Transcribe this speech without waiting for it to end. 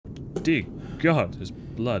dear God, there's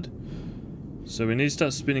blood. So we need to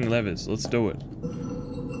start spinning levers. Let's do it.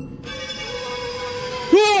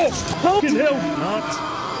 Oh! Fucking hell, nuts!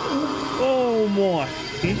 Oh my.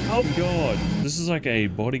 Oh God. This is like a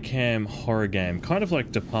body cam horror game. Kind of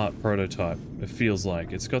like Depart prototype, it feels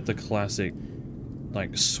like. It's got the classic,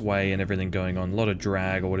 like, sway and everything going on. A lot of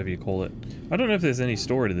drag or whatever you call it. I don't know if there's any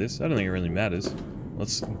story to this. I don't think it really matters.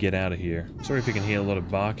 Let's get out of here. Sorry if you can hear a lot of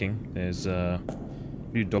barking. There's a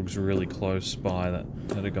few dogs really close by that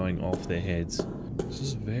are going off their heads. This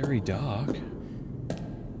is very dark.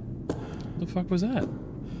 What the fuck was that?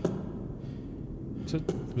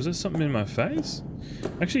 Was there something in my face?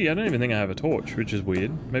 Actually, I don't even think I have a torch, which is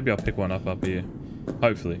weird. Maybe I'll pick one up here.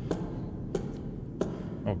 Hopefully.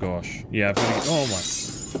 Oh gosh. Yeah, I've got to get, oh my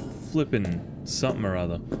flippin' something or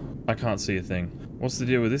other. I can't see a thing. What's the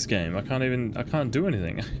deal with this game? I can't do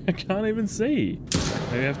anything. I can't even see.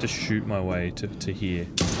 Maybe I have to shoot my way to here.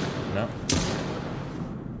 No.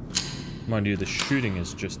 Mind you, the shooting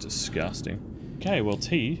is just disgusting. Okay, well,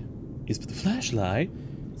 T is for the flashlight.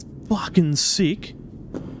 It's fucking sick.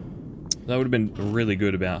 That would have been really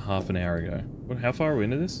good about half an hour ago. How far are we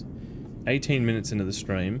into this? 18 minutes into the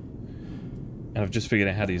stream. And I've just figured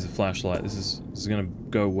out how to use a flashlight. This is gonna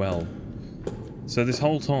go well. So this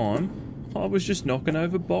whole time, I was just knocking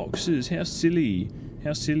over boxes. How silly.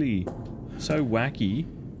 How silly. So wacky.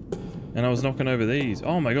 And I was knocking over these.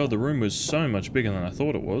 Oh my god, the room was so much bigger than I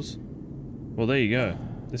thought it was. Well, there you go.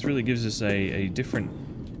 This really gives us a different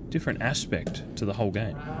aspect to the whole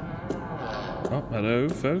game. Oh, hello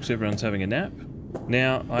folks, everyone's having a nap.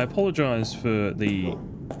 Now, I apologise for the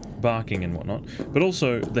barking and whatnot, but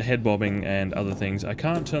also the head bobbing and other things. I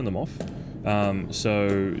can't turn them off, so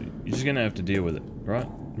you're just gonna have to deal with it, right?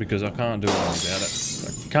 Because I can't do anything about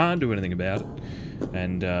it. I can't do anything about it,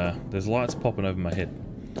 and there's lights popping over my head.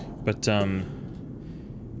 But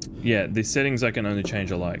yeah, the settings I can only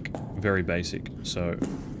change are like very basic, so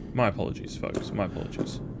my apologies, folks. My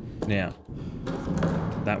apologies. Now,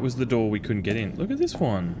 that was the door we couldn't get in. Look at this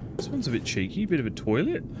one. This one's a bit cheeky, bit of a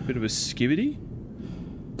toilet, bit of a skibbity.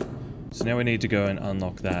 So now we need to go and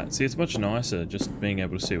unlock that. See, it's much nicer just being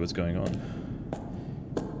able to see what's going on.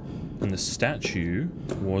 And the statue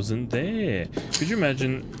wasn't there. Could you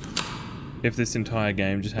imagine if this entire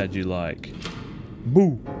game just had you like...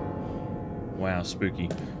 Boo! Wow, spooky.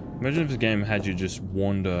 Imagine if the game had you just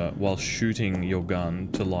wander while shooting your gun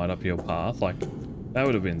to light up your path. Like, that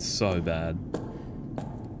would have been so bad.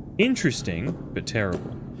 Interesting, but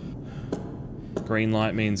terrible. Green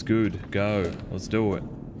light means good. Go. Let's do it.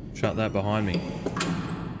 Shut that behind me.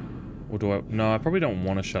 Or do I... No, I probably don't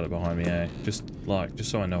want to shut it behind me, eh? Just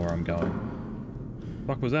so I know where I'm going.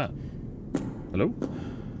 Fuck was that? Hello?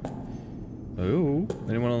 Oh,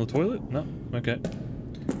 anyone on the toilet? No? Okay.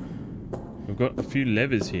 We've got a few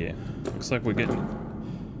levers here. Looks like we're getting...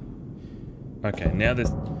 Okay, now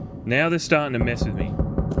they're starting to mess with me.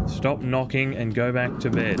 Stop knocking and go back to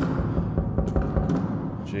bed.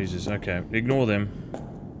 Jesus, okay. Ignore them.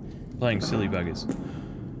 Playing silly buggers.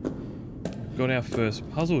 Got our first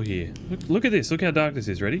puzzle here. Look at this. Look how dark this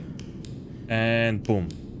is. Ready? And boom.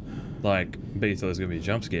 Like, B thought it was going to be a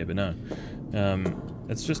jump scare, but no.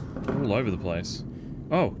 It's just all over the place.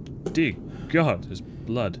 Oh, dear God, there's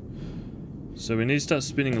blood. So we need to start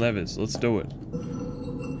spinning levers. Let's do it.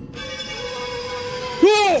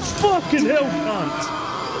 Oh, fucking hell, cunt!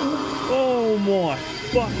 Oh my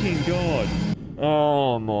fucking God.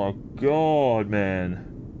 Oh my God, man.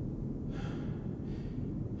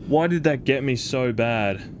 Why did that get me so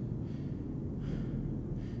bad?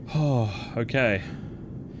 Oh, okay.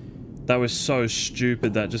 That was so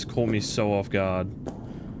stupid. That just caught me so off guard.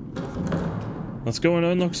 Let's go and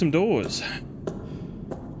unlock some doors.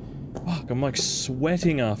 Fuck, I'm like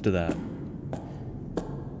sweating after that.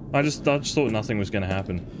 I just thought nothing was going to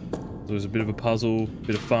happen. There was a bit of a puzzle,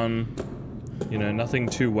 bit of fun. You know, nothing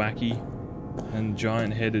too wacky. And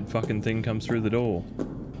giant-headed fucking thing comes through the door.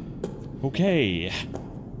 Okay.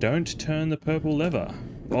 Don't turn the purple lever.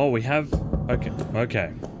 Oh, we have... Okay.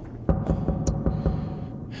 Okay.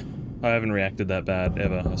 I haven't reacted that bad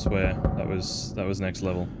ever, I swear. That was next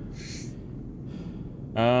level.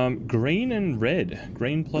 Green and red.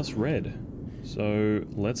 Green plus red. So,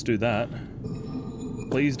 let's do that.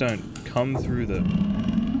 Please don't come through the...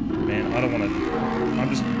 Man, I don't want to...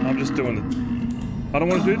 I'm just doing the... I don't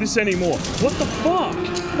want to do this anymore. What the fuck?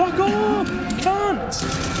 Fuck off! Cunt!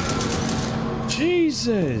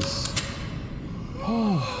 Jesus!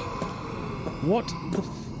 Oh... What the...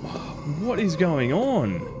 What is going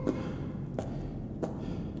on?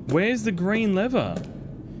 Where's the green lever?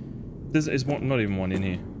 There's not even one in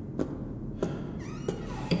here.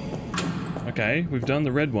 Okay, we've done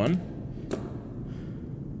the red one.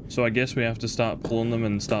 So I guess we have to start pulling them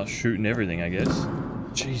and start shooting everything, I guess.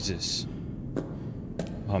 Jesus.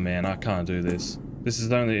 Oh man, I can't do this. This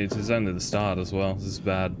is only the start as well. This is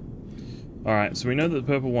bad. Alright, so we know that the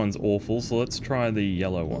purple one's awful, so let's try the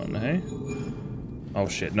yellow one, hey? Oh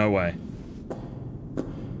shit, no way.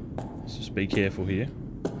 Let's just be careful here.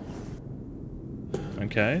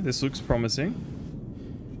 Okay, this looks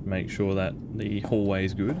promising. Make sure that the hallway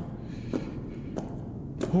is good.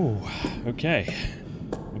 Oh, okay.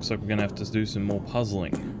 Looks like we're gonna have to do some more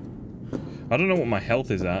puzzling. I don't know what my health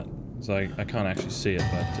is at, so I can't actually see it,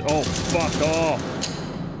 but... Oh, fuck off!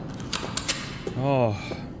 Oh.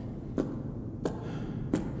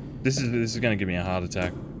 This is gonna give me a heart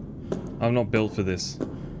attack. I'm not built for this.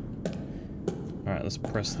 Alright, let's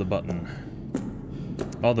press the button.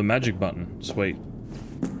 Oh, the magic button. Sweet.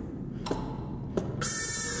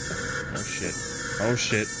 Oh shit. Oh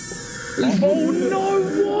shit. Oh no,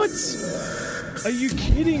 what? Are you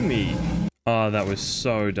kidding me? Oh, that was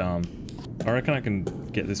so dumb. I reckon I can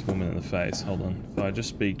get this woman in the face. Hold on. If I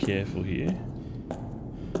just be careful here.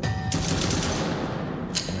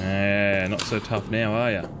 Yeah, not so tough now,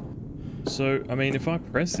 are ya? So, I mean, if I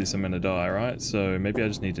press this, I'm gonna die, right? So, maybe I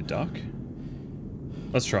just need to duck?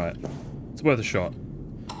 Let's try it. It's worth a shot.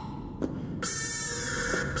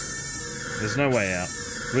 There's no way out.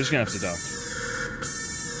 We're just gonna have to duck.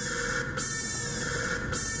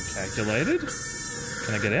 Calculated?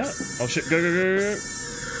 Can I get out? Oh shit, go, go, go, go!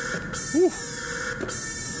 Whew.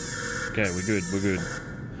 Okay, we're good, we're good.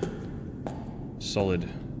 Solid.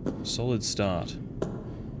 Solid start.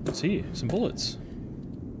 What's here? Some bullets.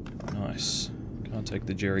 Nice. Can't take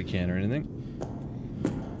the jerry can or anything.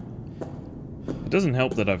 It doesn't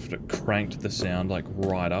help that I've cranked the sound like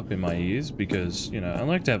right up in my ears because, you know, I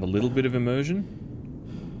like to have a little bit of immersion,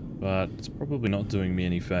 but it's probably not doing me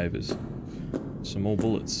any favors. Some more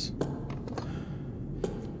bullets.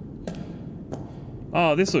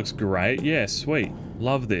 Oh, this looks great. Yeah, sweet.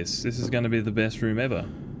 Love this. This is going to be the best room ever.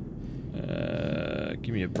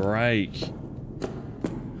 Give me a break.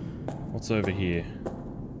 What's over here?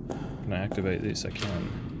 Can I activate this? I can.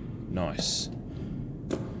 Nice.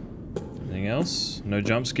 Anything else? No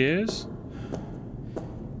jump scares?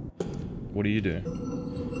 What do you do?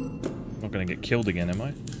 I'm not gonna get killed again, am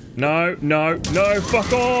I? No, no, no,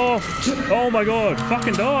 fuck off! Oh my god,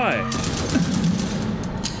 fucking die!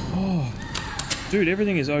 Oh, dude,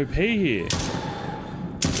 everything is OP here.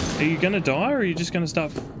 Are you gonna die or are you just gonna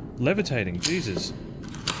start levitating? Jesus.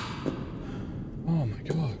 Oh my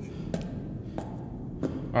god.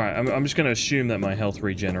 Alright, I'm just gonna assume that my health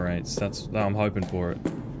regenerates. I'm hoping for it.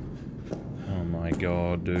 Oh my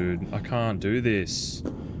god, dude. I can't do this.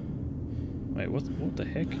 Wait, what the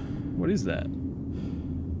heck? What is that?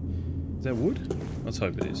 Is that wood? Let's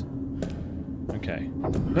hope it is. Okay.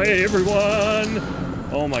 Hey, everyone!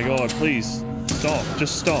 Oh my god, please. Stop.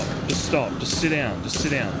 Just stop. Just stop. Just sit down. Just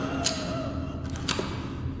sit down.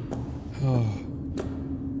 Oh.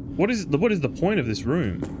 What is the point of this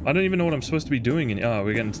room? I don't even know what I'm supposed to be doing in... Oh,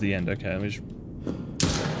 we're getting to the end. Okay, let me just...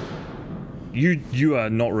 You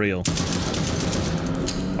are not real.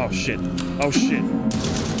 Oh, shit. Oh, shit.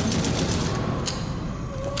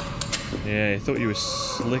 Yeah, I thought you were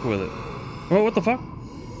slick with it. Oh, what the fuck?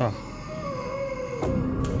 Oh.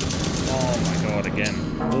 Oh my god, again.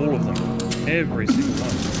 All of them. Every single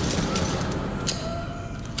one.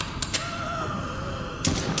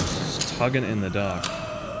 Just tugging in the dark.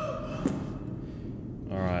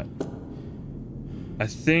 Alright. I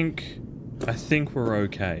think we're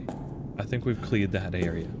okay. I think we've cleared that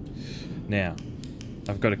area. Now,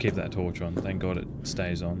 I've got to keep that torch on. Thank god it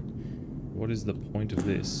stays on. What is the point of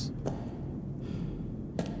this?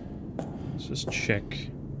 Let's just check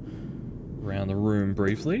around the room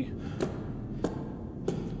briefly.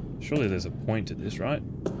 Surely there's a point to this, right?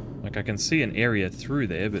 Like I can see an area through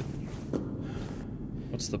there, but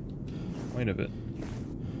what's the point of it?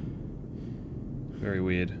 Very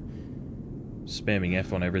weird. Spamming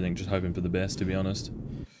F on everything, just hoping for the best, to be honest.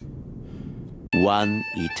 One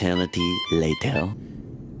eternity later.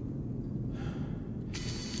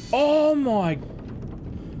 Oh my...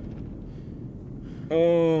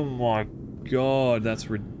 Oh my god, that's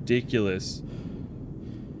ridiculous.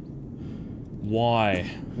 Why?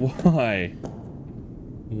 Why?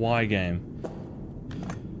 Why, game?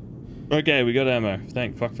 Okay, we got ammo.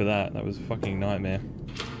 Thank fuck for that. That was a fucking nightmare.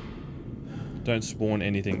 Don't spawn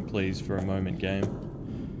anything, please, for a moment, game.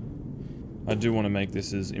 I do want to make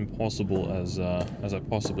this as impossible as I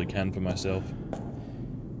possibly can for myself. I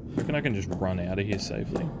reckon I can just run out of here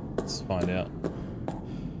safely. Let's find out.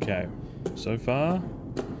 Okay. So far,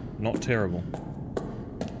 not terrible.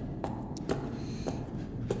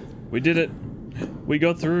 We did it. We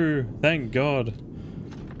got through. Thank God.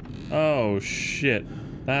 Oh, shit.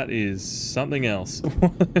 That is something else.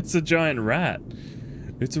 It's a giant rat.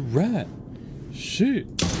 It's a rat. Shit.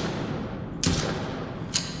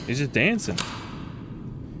 He's just dancing.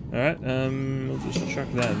 Alright, we'll just chuck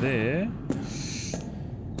that there.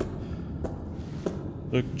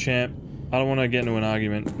 Look, champ, I don't want to get into an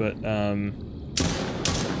argument, but,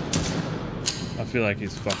 I feel like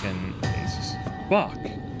he's fucking... Fuck!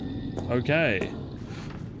 Okay.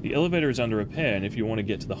 The elevator is under repair, and if you want to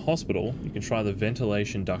get to the hospital, you can try the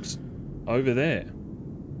ventilation ducts over there.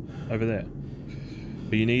 Over there.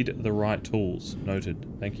 But you need the right tools.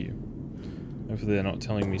 Noted. Thank you. Hopefully they're not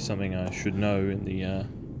telling me something I should know in the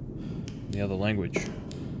other language.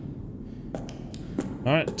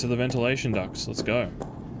 Alright, to the ventilation ducts. Let's go.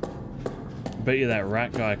 I bet you that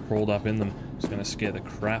rat guy crawled up in them. It's gonna scare the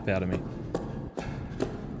crap out of me.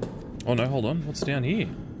 Oh no, hold on. What's down here?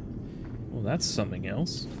 Well, that's something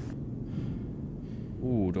else.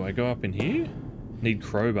 Ooh, do I go up in here? Need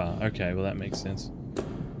crowbar. Okay, well that makes sense.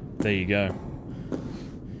 There you go.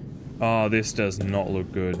 Oh, this does not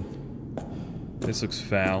look good. This looks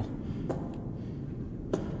foul.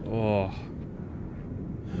 Oh.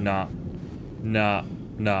 Nah. Nah.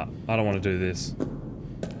 Nah. I don't want to do this.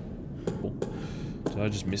 Did I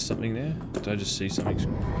just miss something there? Did I just see something?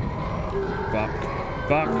 Fuck.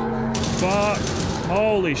 Fuck. Fuck.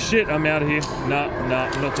 Holy shit, I'm out of here. Nah, nah,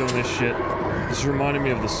 I'm not doing this shit. This is reminding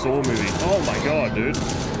me of the Saw movie. Oh my god, dude.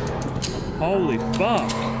 Holy fuck.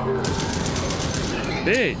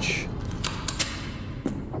 Bitch.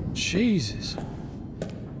 Jesus.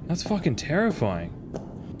 That's fucking terrifying.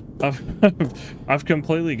 I've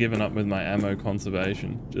completely given up with my ammo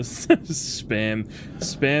conservation. Just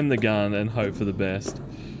spam the gun and hope for the best.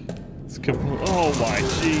 It's oh my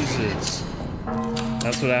Jesus.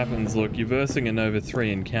 That's what happens. Look, you're versing a Nova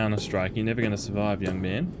 3 in Counter-Strike. You're never going to survive, young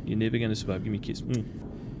man. You're never going to survive. Give me a kiss.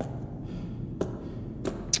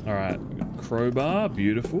 Alright. Crowbar.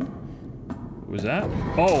 Beautiful. What was that?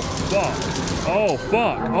 Oh, fuck. Oh,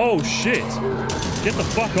 fuck. Oh, shit. Get the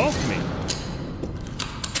fuck off me.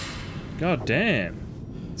 God damn.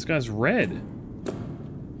 This guy's red.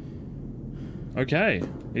 Okay.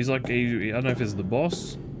 He's like, I don't know if he's the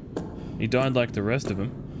boss. He died like the rest of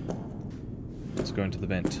them. Let's go into the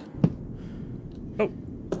vent. Oh,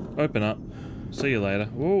 open up. See you later.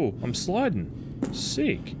 Whoa, I'm sliding.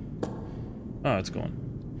 Sick. Oh, it's gone.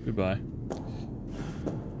 Goodbye. Oh,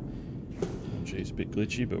 geez, a bit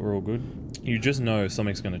glitchy, but we're all good. You just know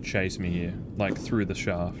something's gonna chase me here, like through the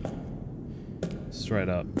shaft. Straight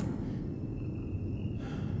up.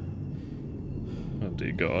 Oh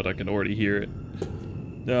dear God, I can already hear it.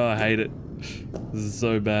 Oh, I hate it. This is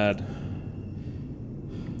so bad.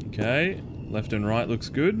 Okay. Left and right looks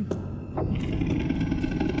good.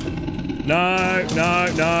 No, no,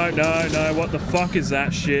 no, no, no. What the fuck is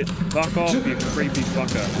that shit? Fuck off, you creepy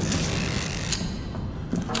fucker.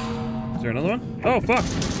 Is there another one? Oh, fuck.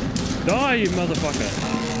 Die, you motherfucker.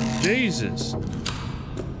 Jesus.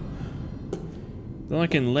 They're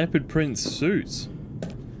like in leopard print suits.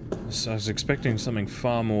 So I was expecting something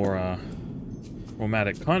far more,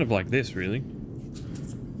 dramatic. Kind of like this, really.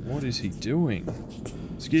 What is he doing?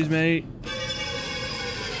 Excuse me.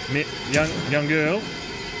 Young girl.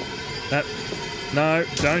 That... No,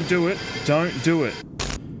 don't do it. Don't do it.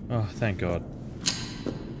 Oh, thank God.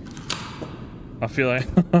 I feel like...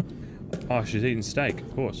 Oh, she's eating steak,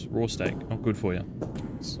 of course. Raw steak. Oh, good for you.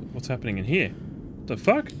 What's happening in here? The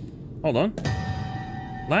fuck? Hold on.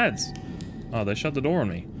 Lads. Oh, they shut the door on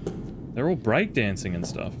me. They're all breakdancing and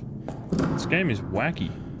stuff. This game is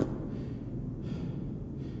wacky.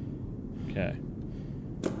 Okay.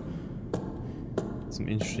 Some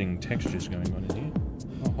interesting textures going on in here.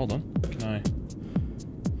 Oh, hold on. Can I...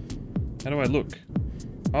 How do I look?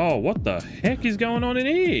 Oh, what the heck is going on in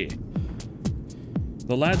here?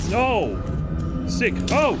 The lads... Oh! Sick.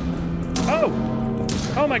 Oh! Oh!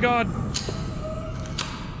 Oh my God!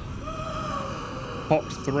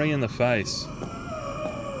 Popped 3 in the face.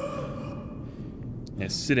 Yeah,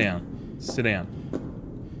 sit down. Sit down.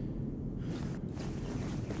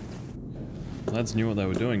 Lads knew what they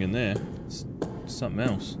were doing in there. It's something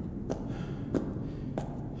else.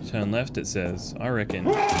 Turn left, it says. I reckon.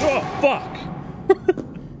 Oh, fuck!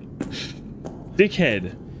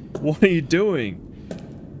 Dickhead! What are you doing?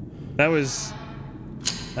 That was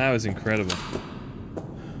incredible.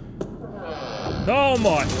 Oh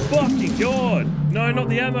my fucking God! No, not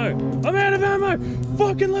the ammo! I'm out of ammo!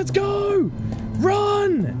 Fucking let's go!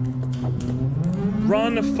 Run!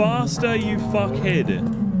 Run faster, you fuckhead!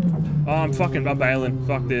 Oh, I'm bailing.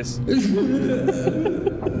 Fuck this.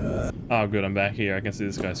 Oh, good, I'm back here. I can see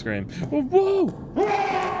this guy scream. Oh, whoa!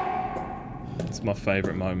 It's my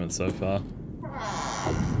favorite moment so far.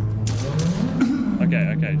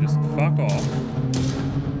 Okay, okay, just fuck off.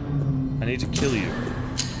 I need to kill you.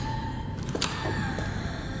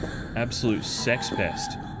 Absolute sex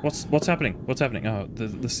pest. What's happening? What's happening? Oh,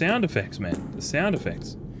 the sound effects, man. The sound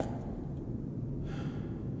effects.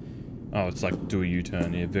 Oh, it's like do a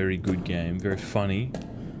U-turn. Yeah, very good game. Very funny.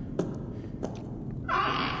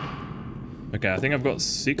 Okay, I think I've got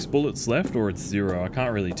 6 bullets left, or it's 0. I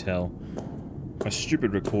can't really tell. My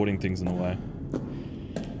stupid recording thing's in the way.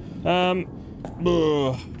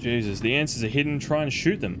 Ugh, Jesus, the answers are hidden. Try and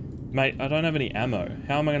shoot them. Mate, I don't have any ammo.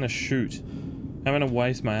 How am I going to shoot? How am I going to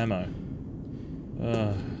waste my ammo?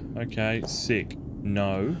 Okay, sick.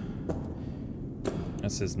 No.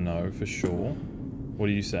 That says no, for sure. What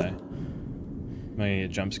do you say? Am I going to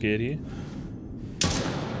get jump scared here?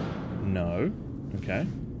 No. Okay.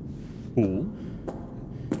 Cool.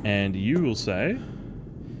 And you will say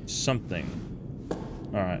something.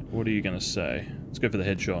 Alright, what are you gonna say? Let's go for the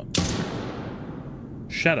headshot.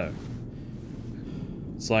 Shadow.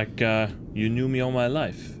 It's like, you knew me all my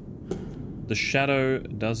life. The shadow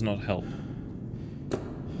does not help.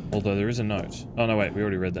 Although there is a note. Oh no, wait, we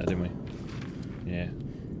already read that, didn't we? Yeah.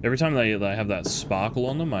 Every time they have that sparkle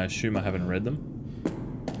on them, I assume I haven't read them.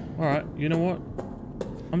 Alright, you know what?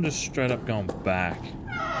 I'm just straight up going back.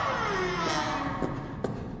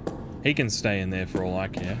 He can stay in there for all I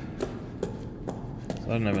care. So I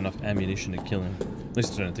don't have enough ammunition to kill him. At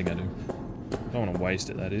least I don't think I do. I don't want to waste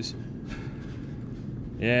it, that is.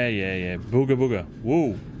 Yeah, yeah, yeah. Booga booga.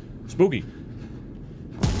 Whoa. Spooky.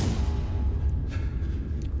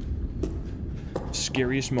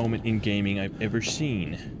 Scariest moment in gaming I've ever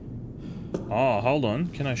seen. Oh, hold on.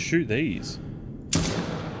 Can I shoot these?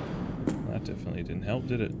 That definitely didn't help,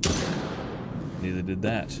 did it? Neither did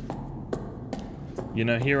that. You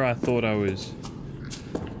know, here I thought I was...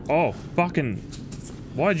 Oh, fucking...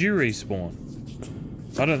 Why'd you respawn?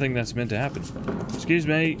 I don't think that's meant to happen. Excuse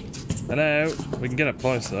me. Hello. We can get up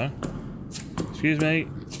close, though. Excuse me.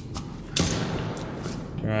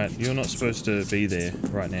 Alright, you're not supposed to be there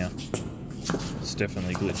right now. It's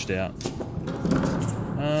definitely glitched out.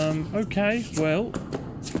 Okay, well...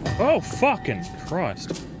 Oh, fucking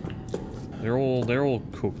Christ. They're all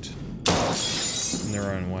cooked. In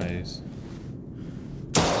their own ways.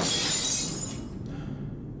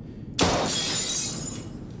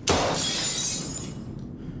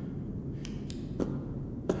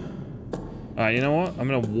 Alright, you know what? I'm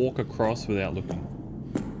gonna walk across without looking.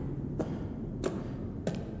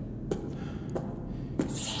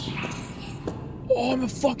 Oh, I'm a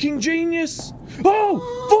fucking genius! Oh,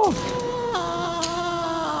 fuck!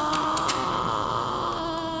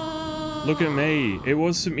 Look at me. It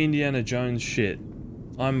was some Indiana Jones shit.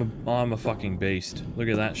 I'm a fucking beast. Look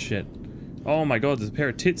at that shit. Oh my god, there's a pair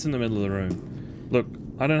of tits in the middle of the room. Look,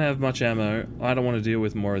 I don't have much ammo. I don't want to deal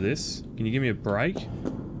with more of this. Can you give me a break?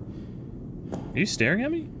 Are you staring at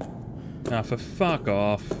me? Ah, for fuck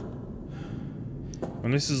off.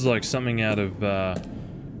 And this is like something out of,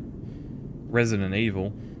 Resident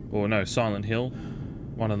Evil. Or no, Silent Hill.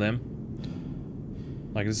 One of them.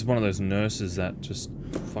 Like, this is one of those nurses that just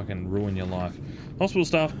fucking ruin your life. Hospital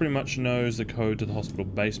staff pretty much knows the code to the hospital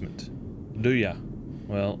basement. Do ya?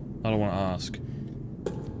 Well, I don't want to ask.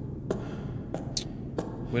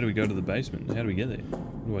 Where do we go to the basement? How do we get there?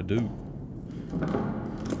 What do I do?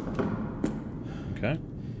 Okay.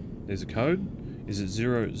 There's a code. Is it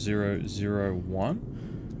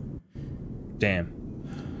 0001? Damn.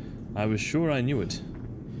 I was sure I knew it.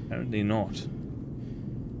 Apparently not.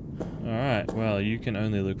 Alright, well, you can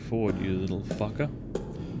only look forward, you little fucker.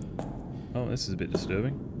 Oh, this is a bit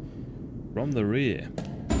disturbing. From the rear.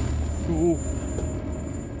 Ooh.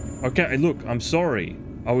 Okay, look, I'm sorry.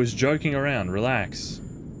 I was joking around. Relax.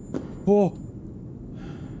 Oh.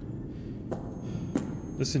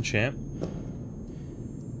 Listen, champ.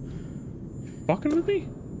 Fucking with me?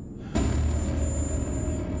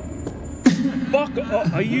 Fuck!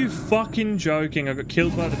 Oh, are you fucking joking? I got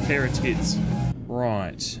killed by the pair of tits.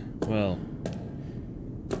 Right. Well.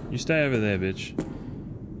 You stay over there, bitch. I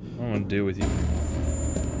don't want to deal with you anymore.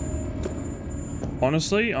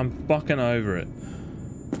 Honestly, I'm fucking over it.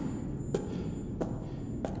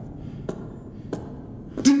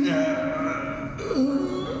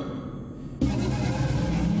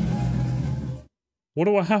 What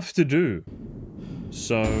do I have to do?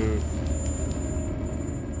 So...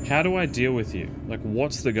 how do I deal with you? Like,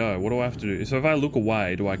 what's the go? What do I have to do? So if I look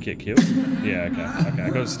away, do I get killed? Yeah, okay. Okay, I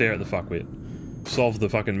gotta stare at the fuckwit. Solve the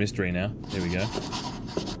fucking mystery now. There we go.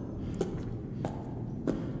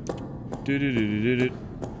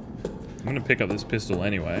 I'm gonna pick up this pistol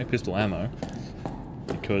anyway, pistol ammo,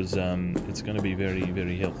 because it's gonna be very,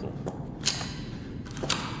 very helpful.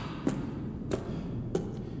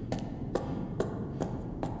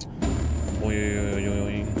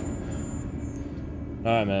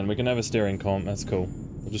 Alright, man, we can have a staring comp, that's cool.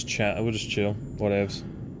 We'll just chat, we'll just chill, whatevs.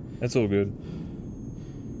 That's all good.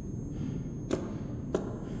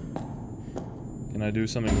 Can I do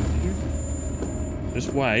something with you?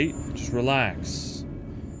 Just wait, just relax.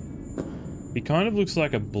 He kind of looks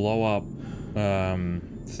like a blow-up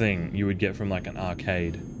thing you would get from like an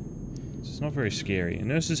arcade. It's not very scary. A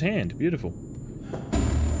nurse's hand, beautiful.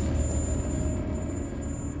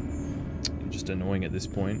 Just annoying at this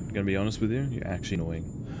point, gonna be honest with you. You're actually annoying.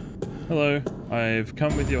 Hello, I've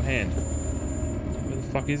come with your hand. Where the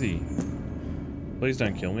fuck is he? Please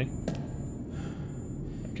don't kill me.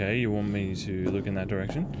 Okay, you want me to look in that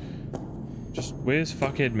direction? Just, where's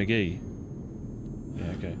fuckhead McGee?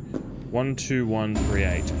 Yeah, okay.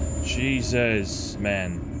 12138. Jesus,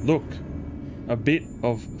 man. Look. A bit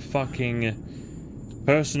of fucking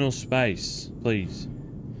personal space, please.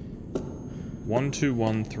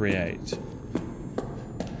 12138.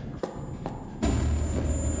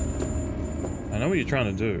 I know what you're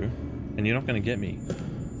trying to do, and you're not going to get me.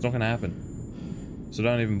 It's not going to happen. So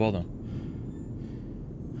don't even bother.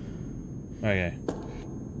 Okay.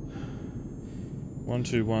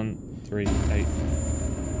 12138.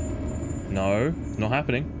 No, not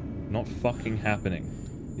happening. Not fucking happening.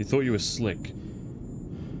 You thought you were slick.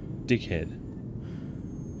 Dickhead.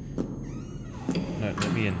 No,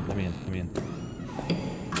 let me in, let me in, let me in.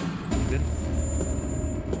 Good.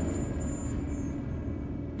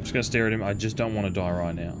 I'm just gonna stare at him. I just don't want to die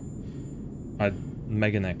right now. I'm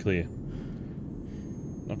making that clear.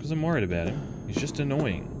 Not because I'm worried about him. He's just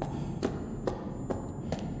annoying.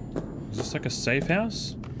 Is this like a safe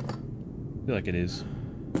house? I feel like it is.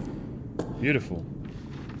 Beautiful.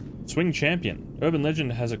 Swing champion. Urban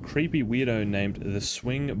legend has a creepy weirdo named the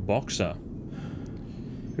Swing Boxer.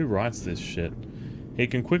 Who writes this shit? He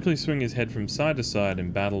can quickly swing his head from side to side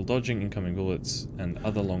in battle, dodging incoming bullets and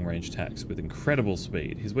other long-range attacks with incredible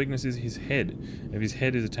speed. His weakness is his head. If his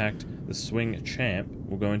head is attacked, the Swing Champ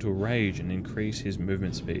will go into a rage and increase his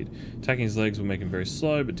movement speed. Attacking his legs will make him very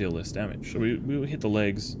slow, but deal less damage. So we'll hit the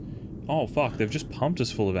legs. Oh fuck, they've just pumped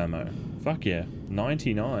us full of ammo. Fuck yeah.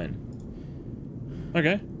 99.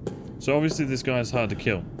 Okay. So obviously this guy is hard to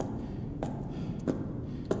kill.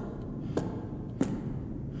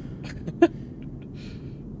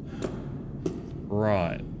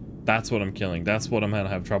 Right. That's what I'm killing. That's what I'm gonna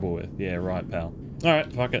have trouble with. Yeah, right, pal.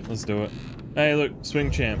 Alright, fuck it. Let's do it. Hey, look. Swing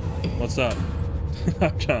champ. What's up? I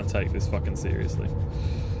can't take this fucking seriously.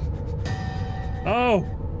 Oh!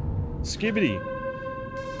 Skibbity.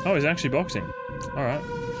 Oh, he's actually boxing. Alright.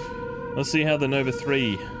 Let's see how the Nova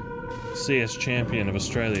 3 CS champion of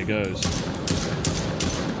Australia goes.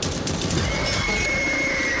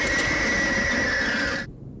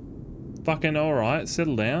 Fucking alright,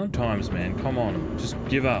 settle down. Times, man, come on. Just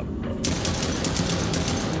give up.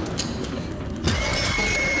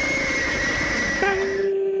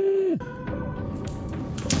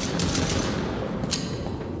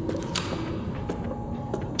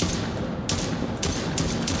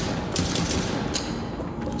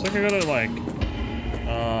 It's like I gotta, like...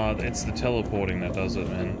 it's the teleporting that does it,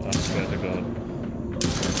 man. I swear to God.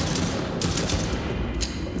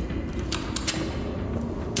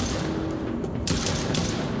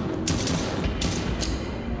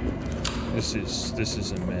 This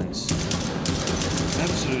is immense.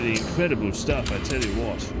 Absolutely incredible stuff, I tell you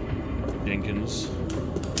what, Jenkins.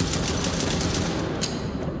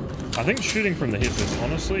 I think shooting from the hip is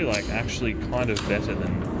honestly, like, actually kind of better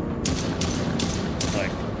than,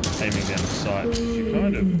 like, aiming down the sight. You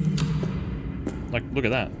kind of... Like, look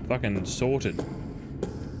at that. Fucking sorted.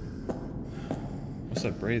 What's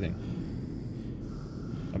that breathing?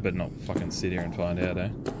 I better not fucking sit here and find out, eh?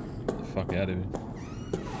 Get the fuck out of here.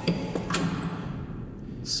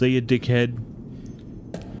 See ya, dickhead.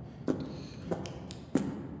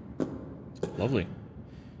 Lovely.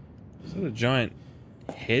 Is that a giant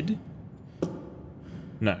head?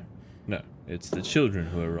 No. No. It's the children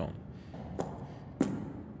who are wrong.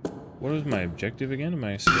 What is my objective again? Am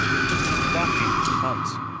I escaping? Fucking cunt.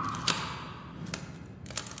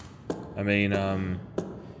 I mean,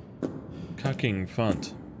 cucking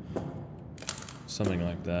funt. Something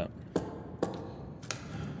like that.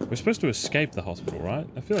 We're supposed to escape the hospital, right?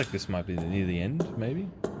 I feel like this might be near the end, maybe?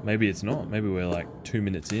 Maybe it's not. Maybe we're like 2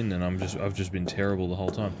 minutes in and I've just been terrible the whole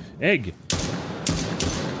time. Egg!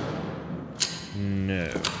 No,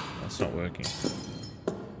 that's not working.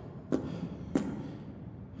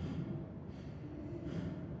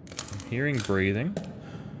 hearing breathing,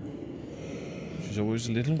 which is always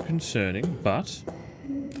a little concerning, but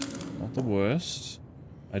not the worst.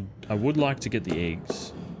 I would like to get the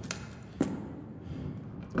eggs.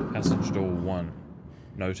 Passage door 1.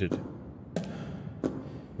 Noted.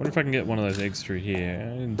 What if I can get one of those eggs through here?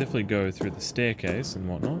 I can definitely go through the staircase and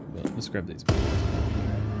whatnot, but let's grab these.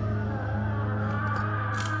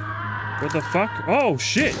 What the fuck? Oh,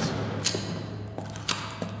 shit!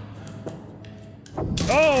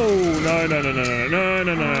 Oh, no. I don't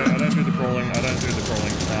do the crawling. No.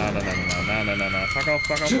 Fuck off.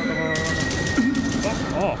 Fuck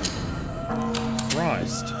off.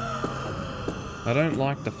 Christ. I don't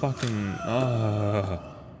like the fucking...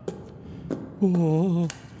 Oh,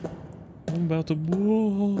 I'm about to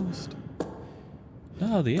burst.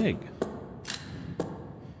 Ah, the egg.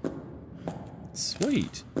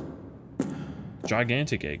 Sweet.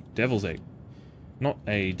 Gigantic egg. Devil's egg. Not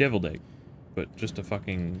a deviled egg, but just a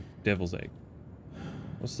fucking devil's egg.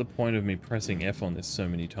 What's the point of me pressing F on this so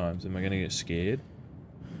many times? Am I gonna get scared?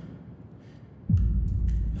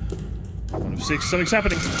 1 of 6. Something's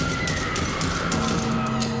happening!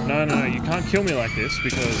 No, you can't kill me like this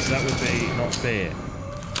because that would be not fair.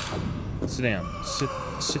 Sit down. Sit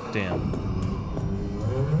down.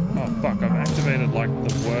 Oh fuck, I've activated like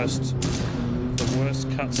the worst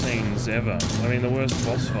cutscenes ever. I mean the worst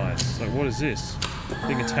boss fights. Like what is this?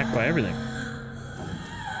 Being attacked by everything.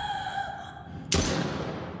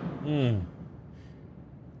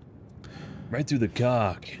 Right through the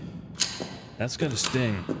cock. That's gonna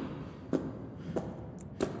sting.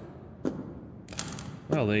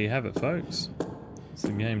 Well, there you have it, folks. It's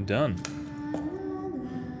the game done.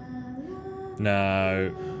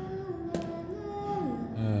 No.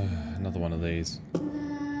 Another one of these.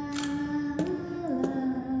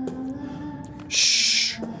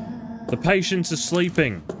 Shh! The patients are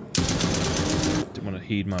sleeping. Didn't want to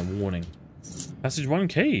heed my warning. Passage 1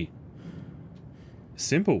 key.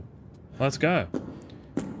 Simple. Let's go.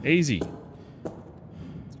 Easy.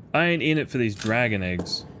 I ain't in it for these dragon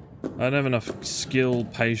eggs. I don't have enough skill,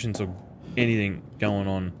 patience, or anything going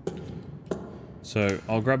on. So,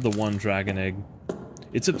 I'll grab the 1 dragon egg.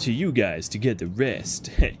 It's up to you guys to get the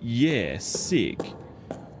rest. Yeah, sick.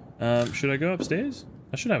 Should I go upstairs?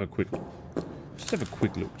 I should have a quick look. Just have a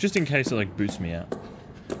quick look. Just in case it, like, boots me out.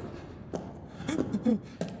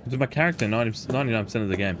 It's my character 99% of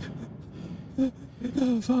the game.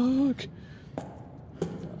 Oh, fuck.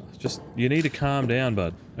 Just, you need to calm down,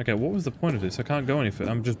 bud. Okay, what was the point of this? I can't go any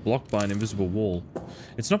further. I'm just blocked by an invisible wall.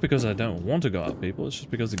 It's not because I don't want to go up, people. It's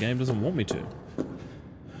just because the game doesn't want me to.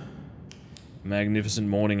 Magnificent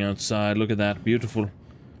morning outside. Look at that. Beautiful.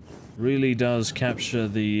 Really does capture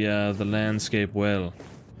the landscape well.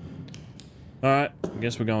 Alright, I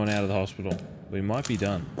guess we're going out of the hospital. We might be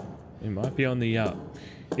done. We might be on the up.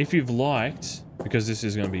 If you've liked, because this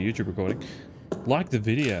is going to be a YouTube recording, like the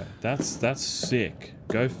video. That's sick.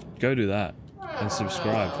 Go do that. And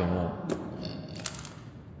subscribe for more.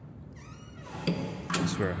 I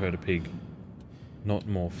swear I heard a pig. Not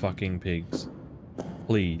more fucking pigs.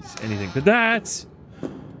 Please, anything but that!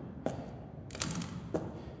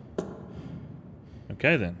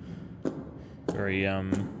 Okay then. Very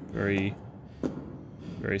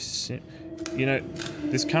you know,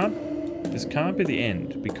 this can't be the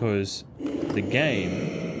end because the game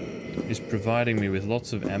is providing me with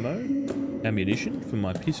lots of ammunition for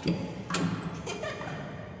my pistol.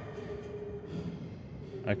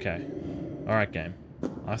 Okay. Alright, game.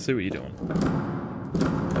 I see what you're doing.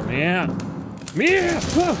 Meow! Meow!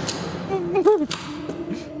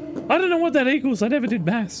 I don't know what that equals. I never did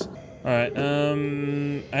maths. Alright,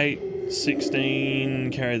 8,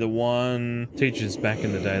 16, carry the 1. Teachers back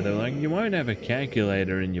in the day, they were like, you won't have a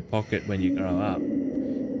calculator in your pocket when you grow up.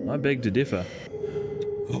 I beg to differ.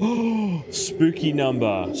 Oh, spooky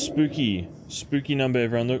number. Spooky. Spooky number,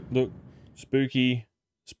 everyone. Look. Spooky.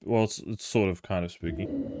 Well, it's sort of kind of spooky.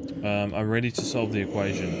 I'm ready to solve the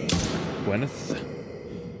equation. Gwyneth.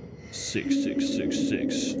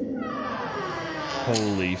 6666.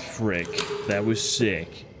 Holy frick. That was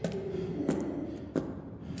sick.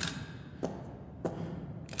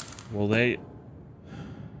 Well, they...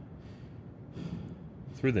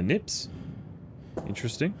 Through the nips?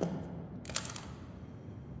 Interesting.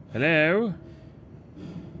 Hello?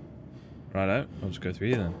 Righto, I'll just go through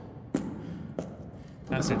here then.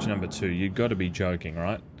 Passage number 2. You've got to be joking,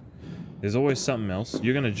 right? There's always something else.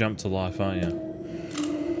 You're going to jump to life, aren't you?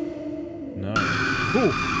 No.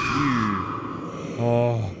 Ooh, you.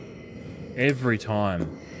 Oh. Every time.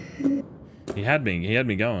 He had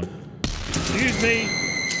me going. Excuse me.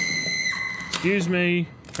 Excuse me.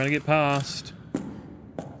 Trying to get past.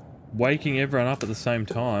 Waking everyone up at the same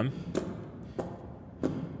time.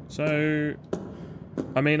 So,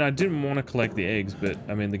 I mean, I didn't want to collect the eggs, but,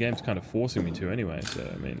 I mean, the game's kind of forcing me to anyway, so,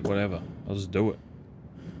 I mean, whatever. I'll just do it.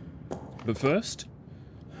 But first,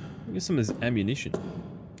 let me get some of this ammunition.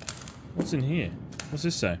 What's in here? What's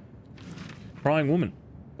this say? Crying woman.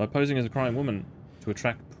 By posing as a crying woman to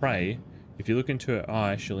attract prey, if you look into her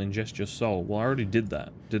eye, she'll ingest your soul. Well, I already did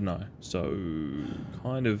that, didn't I? So,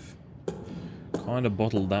 kind of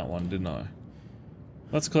bottled that one, didn't I?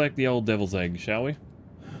 Let's collect the old devil's egg, shall we?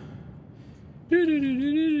 Oh,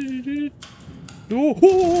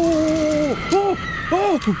 oh, oh,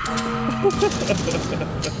 oh.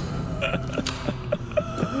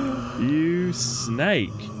 You snake.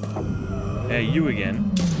 Hey, you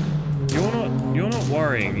again. You're not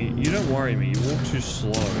worrying. You don't worry me. You walk too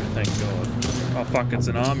slow, thank God. Oh fuck, it's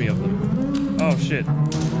an army of them. Oh shit.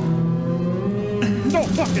 No,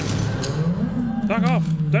 fucking! Fuck off!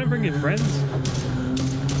 Don't bring your friends.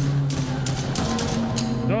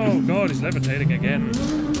 Oh god, he's levitating again.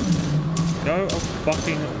 Go a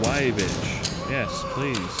fucking way, bitch. Yes,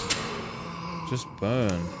 please. Just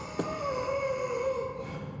burn.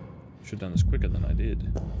 Should have done this quicker than I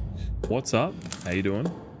did. What's up? How you doing?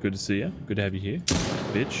 Good to see you. Good to have you here.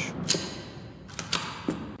 Bitch.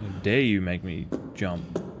 How dare you make me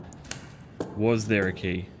jump? Was there a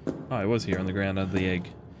key? Oh, it was here on the ground under the egg.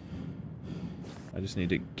 I just need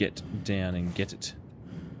to get down and get it.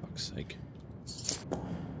 Fuck's sake.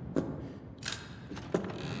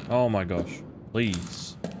 Oh my gosh.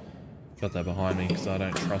 Please. Shut that behind me because I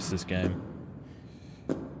don't trust this game.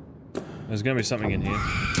 There's going to be something in here.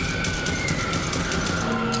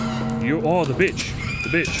 Oh, the bitch. The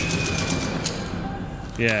bitch.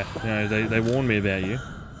 Yeah, you know, they warned me about you.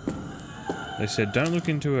 They said, don't look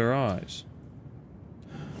into her eyes.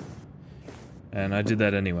 And I did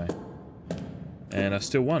that anyway. And I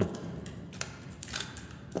still won.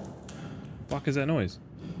 Fuck is that noise?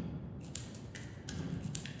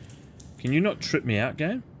 Can you not trip me out,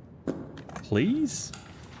 game? Please?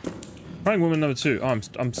 Crying woman number 2. Oh,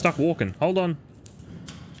 I'm stuck walking. Hold on.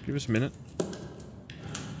 Just give us a minute.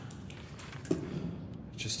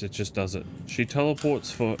 It just does it. She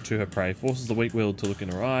teleports to her prey, forces the weak-willed to look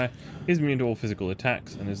in her eye, is immune to all physical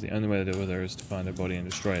attacks, and is the only way to deal with her is to find her body and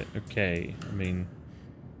destroy it. Okay, I mean...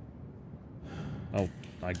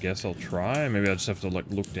 I guess I'll try. Maybe I'll just have to, like,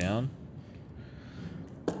 look down.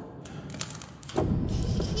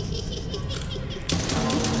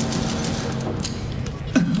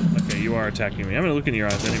 Okay, you are attacking me. I'm gonna look in your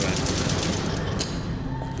eyes anyway.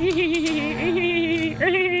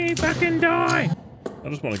 Fucking die! I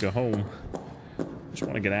just want to go home. I just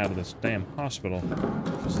want to get out of this damn hospital.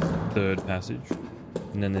 This is the 3rd passage.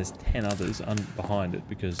 And then there's 10 others behind it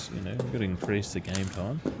because, you know, we've got to increase the game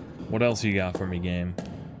time. What else you got for me, game?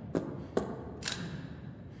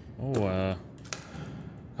 Oh, a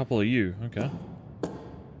couple of you. Okay.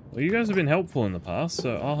 Well, you guys have been helpful in the past,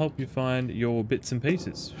 so I'll help you find your bits and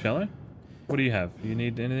pieces, shall I? What do you have? You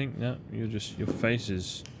need anything? No, your face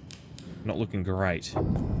is not looking great.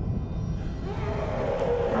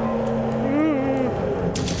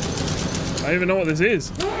 I don't even know what this is.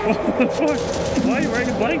 What the fuck? Why are you wearing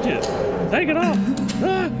a blanket? Take it off!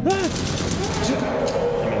 Ah,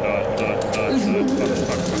 ah. I'm gonna die.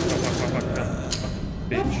 Fuck,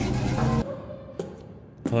 bitch.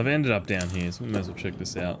 Well, I've ended up down here, so we may as well check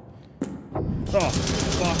this out. Oh,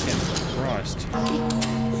 fucking Christ.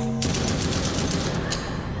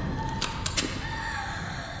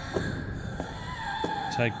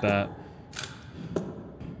 Take that.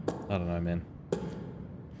 I don't know, man.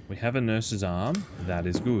 We have a nurse's arm. That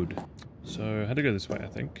is good. So, how to go this way, I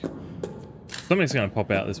think. Something's going to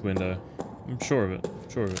pop out this window. I'm sure of it.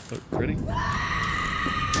 Look, ready? Ooh.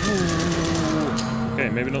 Okay,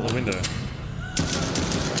 maybe not the window.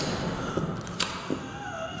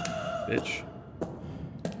 Bitch.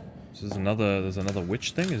 There's another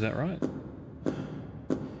witch thing, is that right?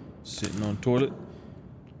 Sitting on toilet.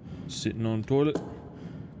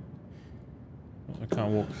 Oh, I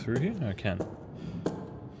can't walk through here? No, I can.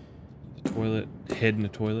 Toilet, head in the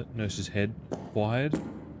toilet, nurse's head, wired.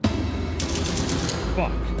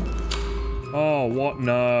 Fuck. Oh, what?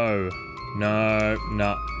 No, I'm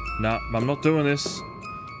not doing this.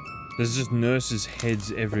 There's just nurses'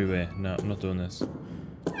 heads everywhere. No, I'm not doing this.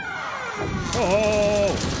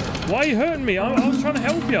 Oh, why are you hurting me? I was trying to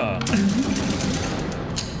help ya.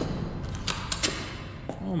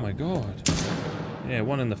 Oh my god. Yeah,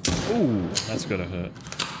 one in the... Ooh, that's gotta hurt.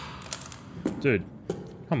 Dude.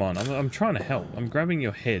 Come on, I'm trying to help. I'm grabbing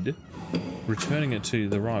your head, returning it to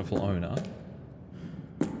the rightful owner,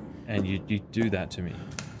 and you do that to me.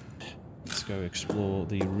 Let's go explore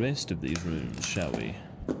the rest of these rooms, shall we?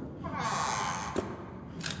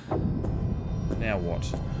 Now what?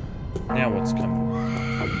 Now what's coming?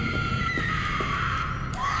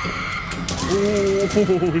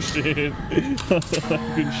 Oh shit! I thought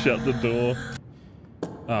I could shut the door.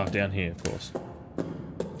 Oh, down here, of course.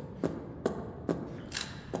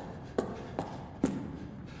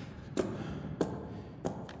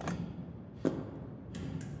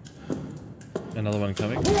 Another one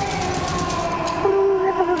coming. Fuck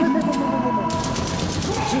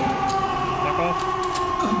off.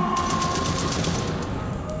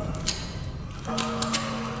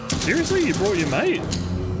 Seriously, you brought your mate?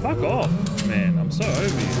 Fuck off, man. I'm so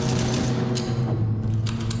over you.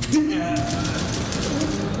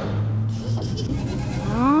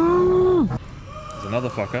 There's another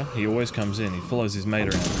fucker. He always comes in. He follows his mate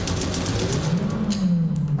around.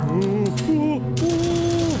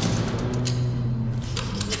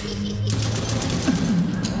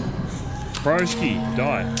 Broski,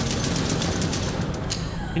 die.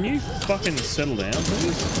 Can you fucking settle down,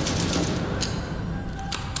 please?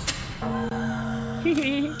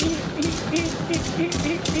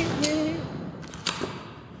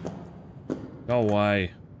 Go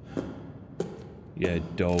away. Yeah,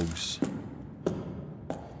 dogs.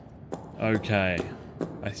 Okay.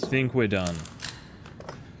 I think we're done.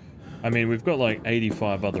 I mean, we've got like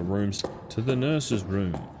 85 other rooms to the nurse's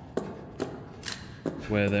room,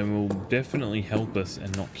 where they will definitely help us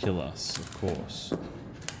and not kill us, of course.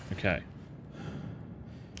 Okay.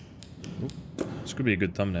 Oop. This could be a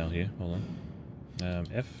good thumbnail here. Hold on.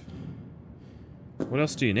 F. What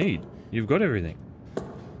else do you need? You've got everything.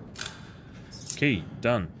 Key.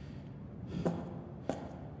 Done.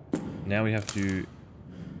 Now we have to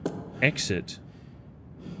exit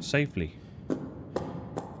safely.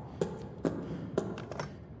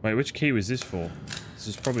 Wait, which key was this for? This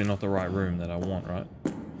is probably not the right room that I want, right?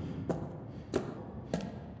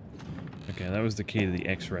 Okay, that was the key to the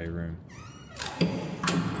X-ray room.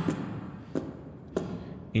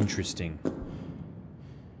 Interesting.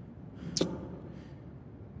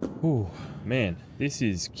 Ooh, man, this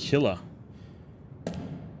is killer.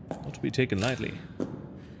 Not to be taken lightly.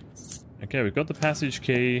 Okay, we've got the passage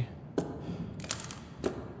key.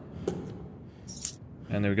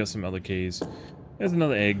 And then we've got some other keys. There's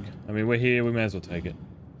another egg. I mean, we're here, we may as well take it.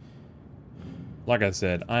 Like I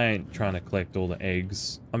said, I ain't trying to collect all the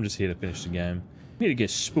eggs. I'm just here to finish the game. I'm here to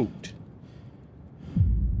get spooked.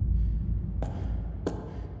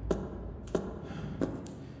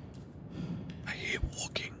 I hear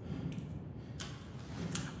walking.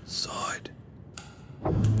 Side.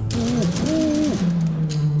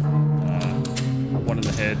 One in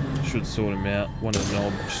the head should sort him out. One in the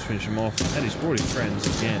knob, just finish him off. And he's brought his friends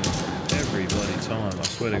again. Every bloody time, I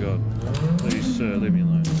swear to God. Please, sir, leave me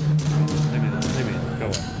alone. Leave me alone, leave me alone. Go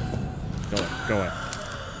away. Go away, go away.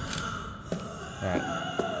 Alright.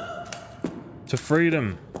 To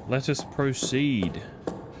freedom, let us proceed.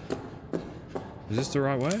 Is this the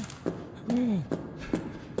right way?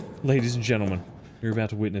 Ladies and gentlemen, you're about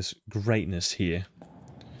to witness greatness here.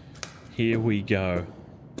 Here we go.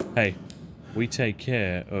 Hey, we take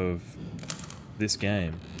care of this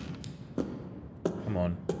game. Come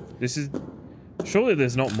on. This is... Surely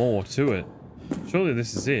there's not more to it. Surely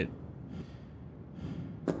this is it.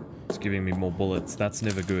 It's giving me more bullets. That's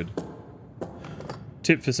never good.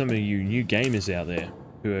 Tip for some of you new gamers out there,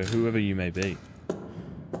 whoever you may be.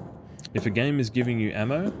 If a game is giving you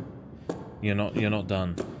ammo, you're not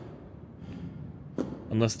done.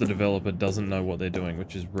 Unless the developer doesn't know what they're doing,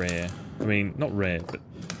 which is rare. I mean, not rare, but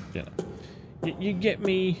you know. You get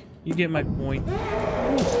me. You get my point.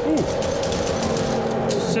 Ooh, ooh.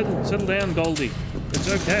 Settle down, Goldie. It's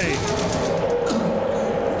okay.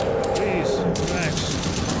 Please, relax.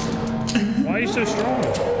 Why are you so strong?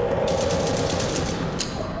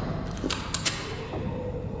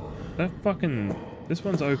 That fucking... This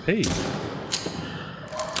one's OP. Get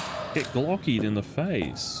glockied in the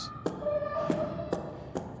face.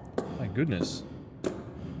 My goodness.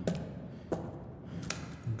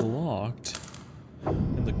 Blocked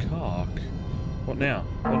in the cock. What now?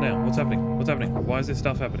 What now? What's happening? What's happening? Why is this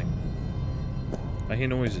stuff happening? I hear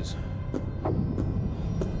noises.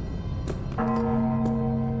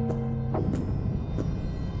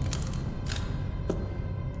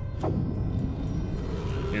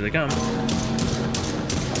 Here they come.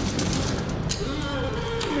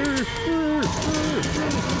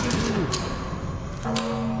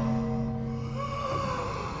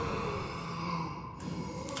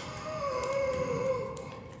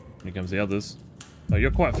 Here comes the others. Oh, you're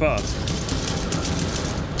quite fast.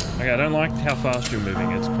 Okay, I don't like how fast you're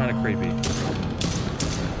moving. It's kind of creepy.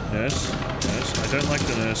 Nurse, nurse, I Don't like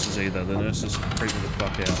the nurses either. The nurses freak me the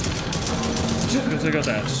fuck out. Because they got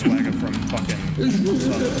that swagger from fucking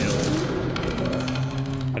Silent Hill.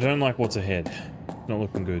 I don't like what's ahead. Not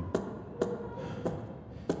looking good.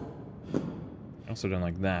 I also don't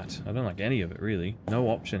like that. I don't like any of it, really. No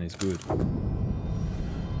option is good.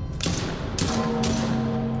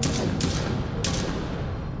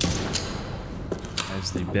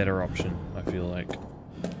 That's the better option, I feel like.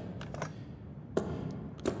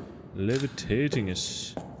 Levitating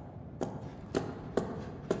us.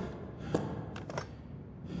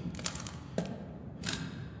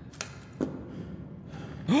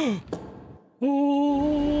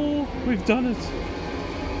 Oh, we've done it.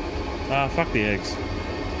 Ah, fuck the eggs.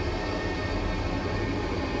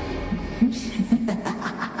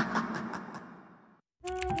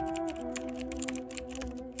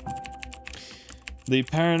 The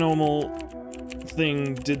paranormal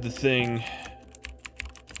thing did the thing,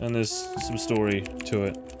 and there's some story to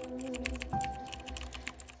it.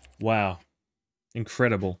 Wow.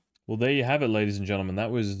 Incredible. Well, there you have it, ladies and gentlemen.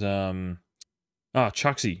 That was,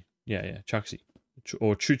 Chuxie. Yeah, Chuxie.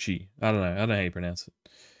 Or Chuxie. I don't know how you pronounce it.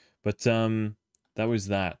 But, that was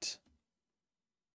that.